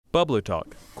Bubbler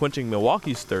Talk, quenching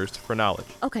Milwaukee's thirst for knowledge.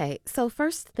 Okay, so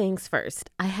first things first,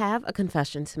 I have a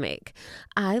confession to make.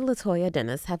 I, Latoya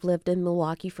Dennis, have lived in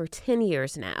Milwaukee for 10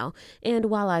 years now, and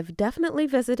while I've definitely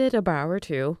visited a bar or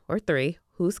two, or three,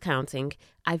 who's counting,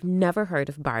 I've never heard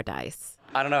of bar dice.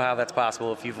 I don't know how that's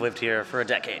possible if you've lived here for a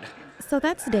decade. So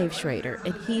that's Dave Schrader,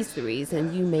 and he's the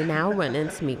reason you may now run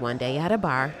into me one day at a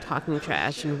bar talking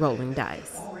trash and rolling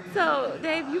dice. So,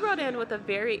 Dave, you wrote in with a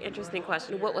very interesting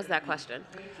question. What was that question?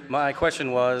 My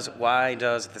question was, why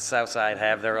does the South Side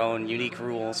have their own unique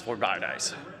rules for bar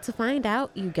dice? To find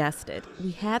out, you guessed it,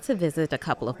 we had to visit a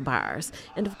couple of bars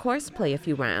and, of course, play a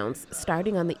few rounds,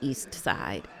 starting on the east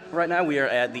side. Right now we are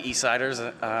at the East Siders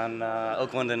on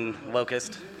Oakland and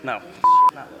Locust. No,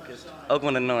 not Locust.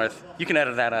 Oakland and North. You can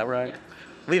edit that out, right?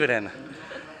 Leave it in. All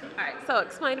right, so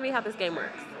explain to me how this game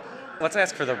works. Let's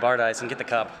ask for the bar dice and get the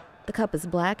cup. The cup is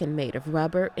black and made of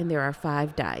rubber, and there are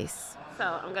 5 dice. So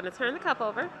I'm going to turn the cup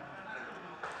over.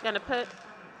 Going to put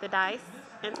the dice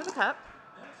into the cup.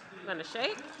 I'm going to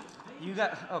shake.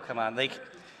 Oh, come on.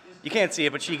 You can't see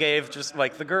it, but she gave just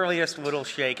like the girliest little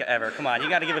shake ever. Come on, you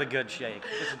got to give it a good shake.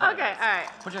 Okay, all right.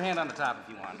 Put your hand on the top if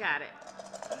you want. Got it.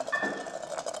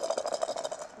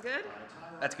 Good?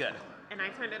 That's good. And I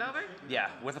turned it over? Yeah,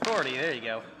 with authority. There you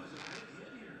go.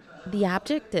 The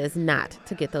object is not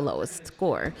to get the lowest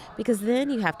score, because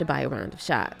then you have to buy a round of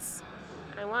shots.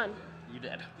 I won. You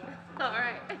did. All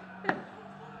right.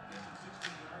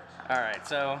 All right,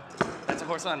 so that's a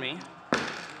horse on me.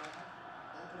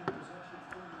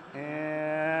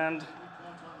 And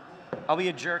I'll be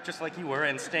a jerk just like you were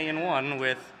and stay in one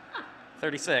with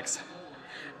 36.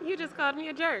 You just called me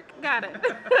a jerk. Got it.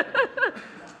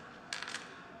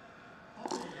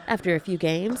 After a few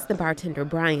games, the bartender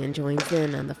Brian joins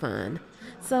in on the fun.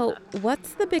 So,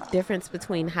 what's the big difference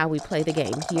between how we play the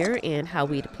game here and how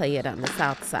we'd play it on the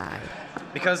South Side?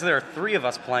 Because there are 3 of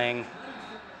us playing,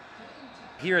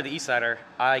 here at the East Sider,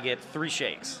 I get 3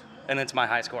 shakes, and it's my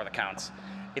high score that counts.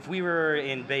 If we were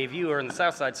in Bayview or in the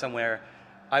South Side somewhere,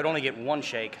 I'd only get 1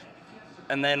 shake,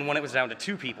 and then when it was down to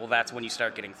 2 people, that's when you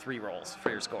start getting 3 rolls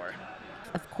for your score.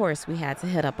 Of course, we had to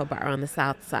hit up a bar on the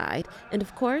South Side, and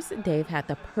of course, Dave had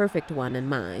the perfect one in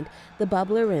mind, the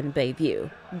Bubbler in Bayview.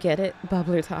 Get it?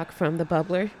 Bubbler talk from the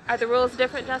Bubbler. Are the rules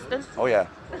different, Justin? Oh, yeah.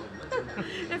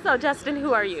 And so, Justin,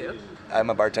 who are you? I'm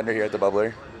a bartender here at the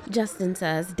Bubbler. Justin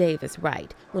says Dave is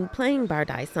right. When playing bar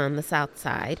dice on the South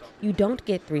Side, you don't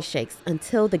get 3 shakes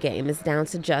until the game is down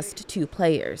to just 2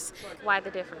 players. Why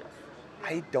the difference?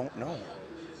 I don't know.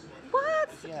 What?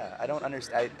 Yeah, I don't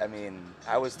understand.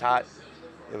 I was taught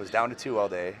it was down to 2 all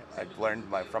day. I learned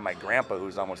from my grandpa,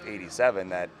 who's almost 87,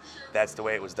 that's the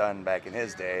way it was done back in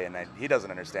his day, and he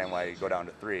doesn't understand why you go down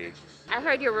to 3. I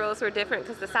heard your rules were different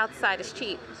because the South Side is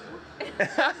cheap.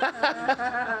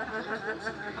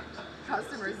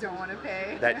 Customers don't want to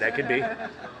pay. That could be. Yeah.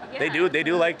 They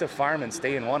do like to farm and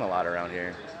stay in one a lot around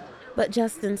here. But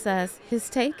Justin says his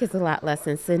take is a lot less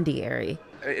incendiary.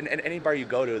 In any bar you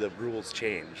go to, the rules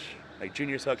change. Like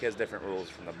Junior's Hook has different rules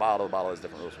from the bottle has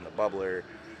different rules from the Bubbler.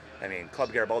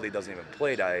 Club Garibaldi doesn't even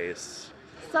play dice.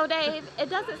 So Dave, it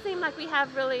doesn't seem like we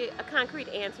have really a concrete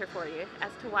answer for you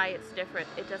as to why it's different.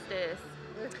 It just is.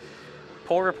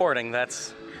 Poor reporting,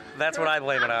 that's what I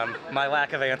blame it on, my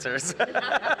lack of answers.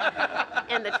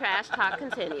 And the trash talk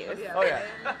continues. Oh yeah,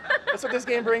 that's what this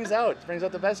game brings out. It brings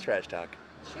out the best trash talk.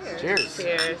 Cheers.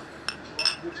 Cheers.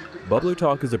 Bubbler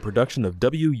Talk is a production of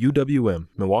WUWM,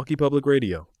 Milwaukee Public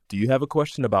Radio. Do you have a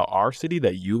question about our city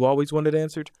that you've always wanted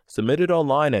answered? Submit it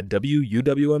online at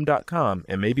WUWM.com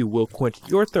and maybe we'll quench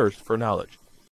your thirst for knowledge.